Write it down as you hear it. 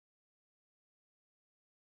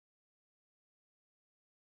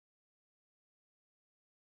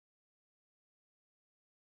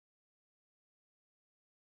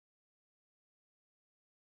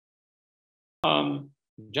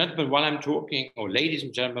Gentlemen, while I'm talking, or ladies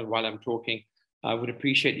and gentlemen, while I'm talking, I would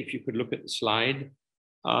appreciate if you could look at the slide.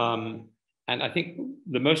 And I think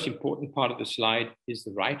the most important part of the slide is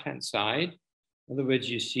the right-hand side. In other words,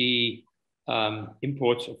 you see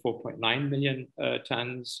imports of 4.9 million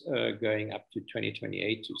tons going up to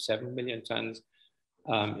 2028 to 7 million tons.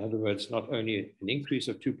 In other words, not only an increase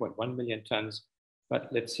of 2.1 million tons, but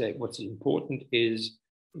let's say what's important is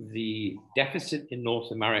the deficit in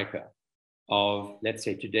North America of, let's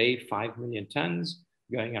say today, 5 million tons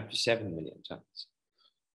going up to 7 million tons.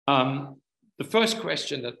 The first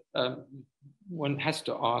question that one has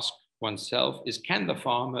to ask oneself is, can the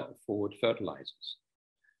farmer afford fertilizers?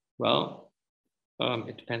 Well,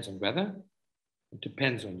 it depends on weather, it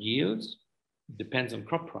depends on yields, it depends on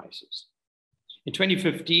crop prices. In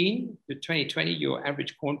 2015 to 2020, your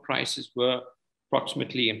average corn prices were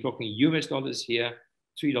approximately, I'm talking US dollars here,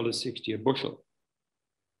 $3.60 a bushel.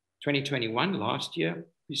 2021, last year,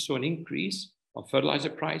 we saw an increase of fertilizer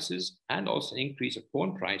prices and also an increase of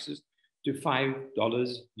corn prices to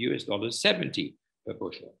 $5 US dollars 70 per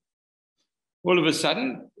bushel. All of a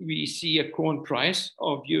sudden, we see a corn price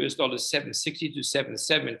of US dollars 760 to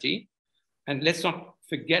 770. And let's not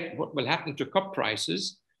forget what will happen to crop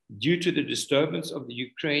prices due to the disturbance of the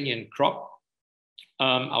Ukrainian crop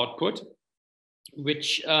output,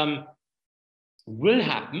 which will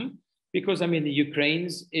happen because, I mean, the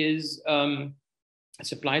Ukraine's is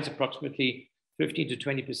supplies approximately 15 to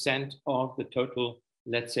 20% of the total,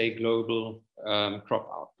 let's say, global crop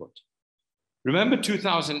output. Remember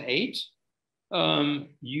 2008,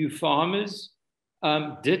 you farmers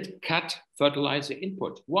did cut fertilizer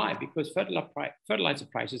input. Why? Because fertilizer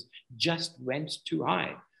prices just went too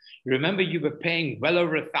high. Remember, you were paying well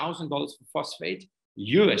over $1,000 for phosphate,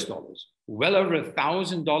 US dollars, well over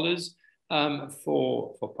 $1,000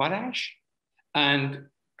 for potash, and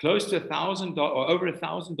close to $1,000 or over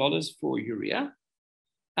 $1,000 for urea.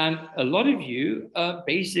 And a lot of you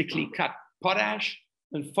basically cut potash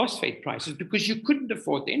and phosphate prices because you couldn't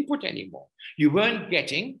afford the input anymore. You weren't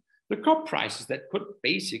getting the crop prices that could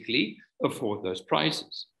basically afford those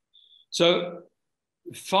prices. So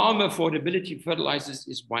farm affordability of fertilizers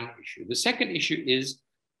is one issue. The second issue is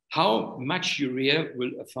how much urea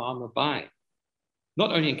will a farmer buy?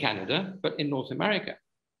 Not only in Canada, but in North America.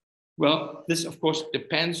 Well, this of course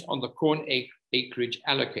depends on the corn acreage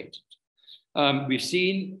allocated. We've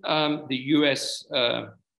seen the US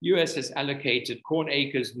has allocated corn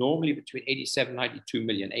acres normally between 87 and 92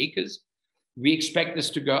 million acres. We expect this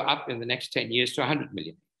to go up in the next 10 years to 100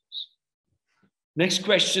 million acres. Next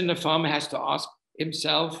question the farmer has to ask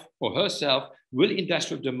himself or herself, will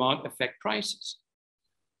industrial demand affect prices?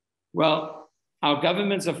 Well, our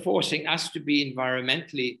governments are forcing us to be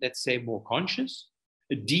environmentally, let's say, more conscious.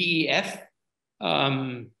 DEF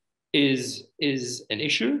is an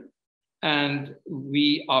issue, and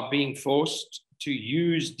we are being forced to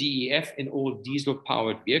use DEF in all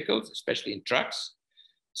diesel-powered vehicles, especially in trucks.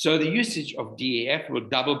 So the usage of DEF will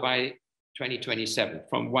double by 2027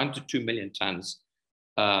 from 1 to 2 million tons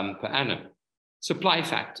per annum. Supply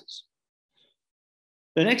factors.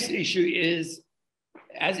 The next issue is,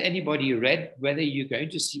 has anybody read whether you're going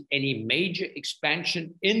to see any major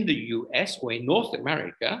expansion in the US or in North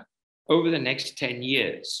America over the next 10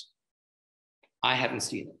 years? I haven't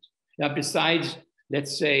seen it. Now, besides,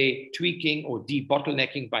 let's say, tweaking or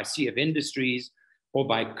debottlenecking by CF Industries or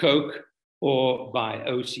by Coke or by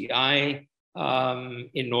OCI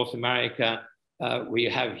in North America, we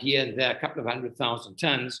have here and there a couple of 100,000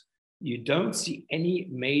 tons. You don't see any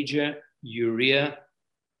major urea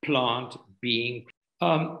plant being.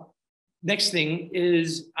 Next thing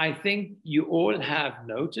is, I think you all have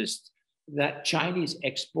noticed that Chinese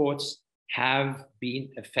exports have been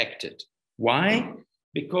affected. Why?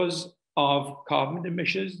 Because of carbon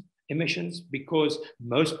emissions, because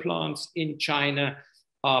most plants in China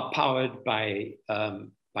are powered by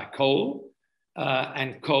coal,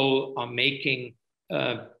 and coal are making,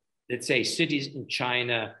 let's say, cities in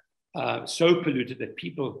China so polluted that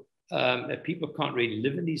people can't really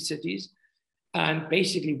live in these cities. And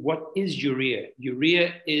basically, what is urea?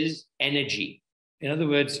 Urea is energy. In other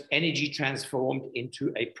words, energy transformed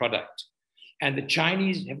into a product. And the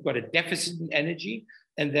Chinese have got a deficit in energy,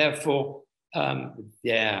 and therefore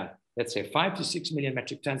their, let's say, 5 to 6 million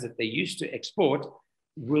metric tons that they used to export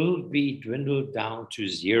will be dwindled down to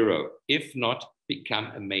zero, if not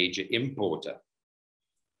become a major importer.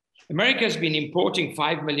 America has been importing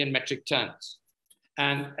 5 million metric tons.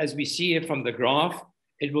 And as we see here from the graph,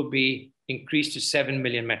 it will be increased to 7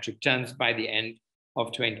 million metric tons by the end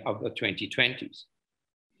of the 2020s.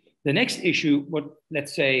 The next issue, what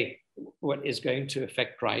let's say what is going to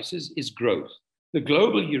affect prices is growth. The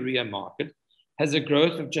global urea market has a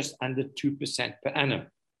growth of just under 2% per annum.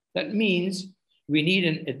 That means we need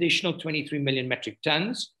an additional 23 million metric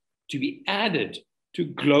tons to be added to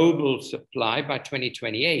global supply by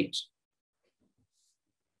 2028.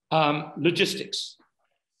 Logistics.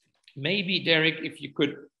 Maybe, Derek, if you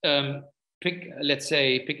could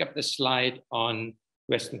pick up the slide on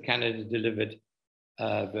Western Canada delivered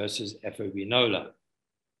versus FOB NOLA.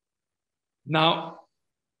 Now,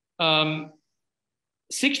 60%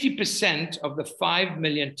 of the 5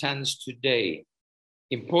 million tons today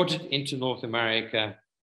imported into North America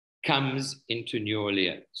comes into New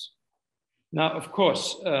Orleans. Now, of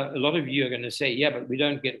course, a lot of you are going to say, yeah, but we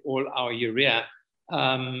don't get all our urea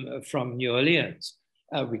from New Orleans.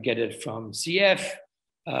 We get it from CF,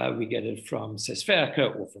 we get it from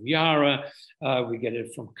Sesferca or from Yara, we get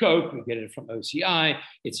it from Coke, we get it from OCI,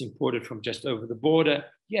 it's imported from just over the border.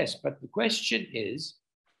 Yes, but the question is,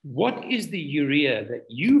 what is the urea that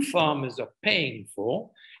you farmers are paying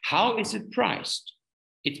for? How is it priced?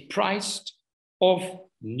 It's priced off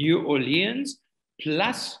New Orleans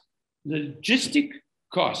plus logistic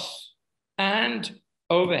costs and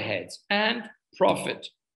overheads and profit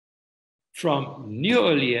from New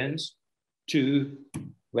Orleans to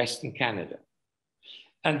Western Canada.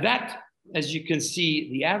 And that, as you can see,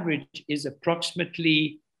 the average is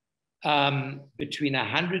approximately between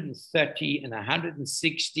 130 and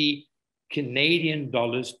 160 Canadian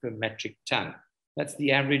dollars per metric ton. That's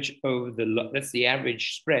the average that's the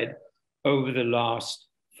average spread over the last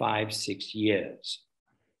 5-6 years.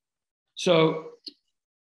 So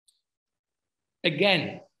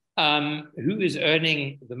again, who is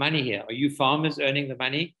earning the money here? Are you farmers earning the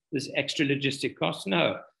money? This extra logistic cost?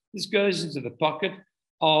 No, this goes into the pocket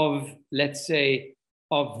of, let's say,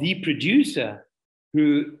 of the producer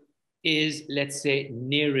who is, let's say,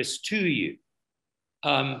 nearest to you.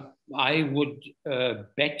 I would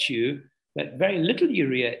bet you that very little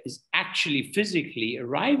urea is actually physically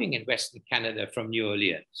arriving in Western Canada from New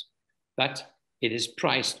Orleans, but it is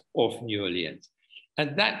priced off New Orleans.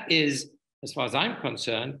 And that is, as far as I'm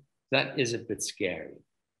concerned, that is a bit scary.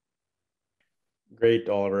 Great,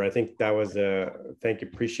 Oliver. I think that was thank you.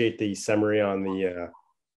 Appreciate the summary on the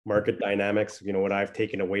market dynamics. You know, what I've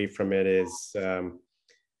taken away from it is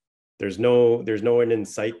there's no end in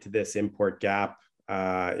sight to this import gap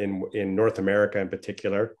in North America in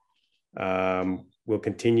particular. We'll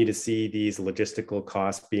continue to see these logistical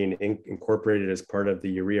costs being incorporated as part of the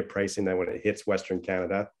urea pricing that when it hits Western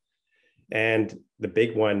Canada. And the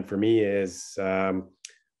big one for me is, or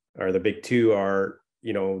the big two are,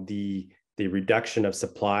 you know, the reduction of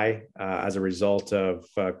supply as a result of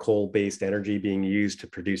coal-based energy being used to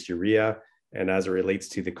produce urea, and as it relates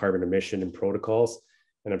to the carbon emission and protocols.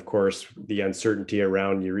 And of course, the uncertainty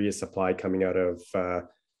around urea supply coming out of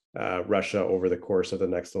Russia over the course of the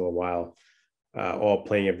next little while, all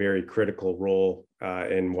playing a very critical role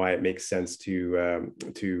in why it makes sense to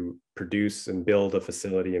produce and build a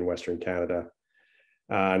facility in Western Canada.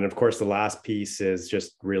 And of course, the last piece is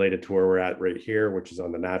just related to where we're at right here, which is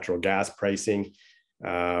on the natural gas pricing.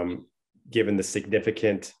 Given the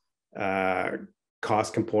significant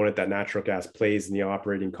cost component that natural gas plays in the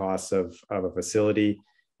operating costs of a facility,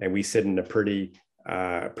 and we sit in a pretty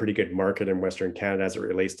good market in Western Canada as it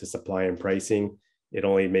relates to supply and pricing, it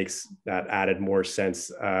only makes that added more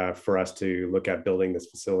sense for us to look at building this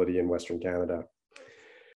facility in Western Canada.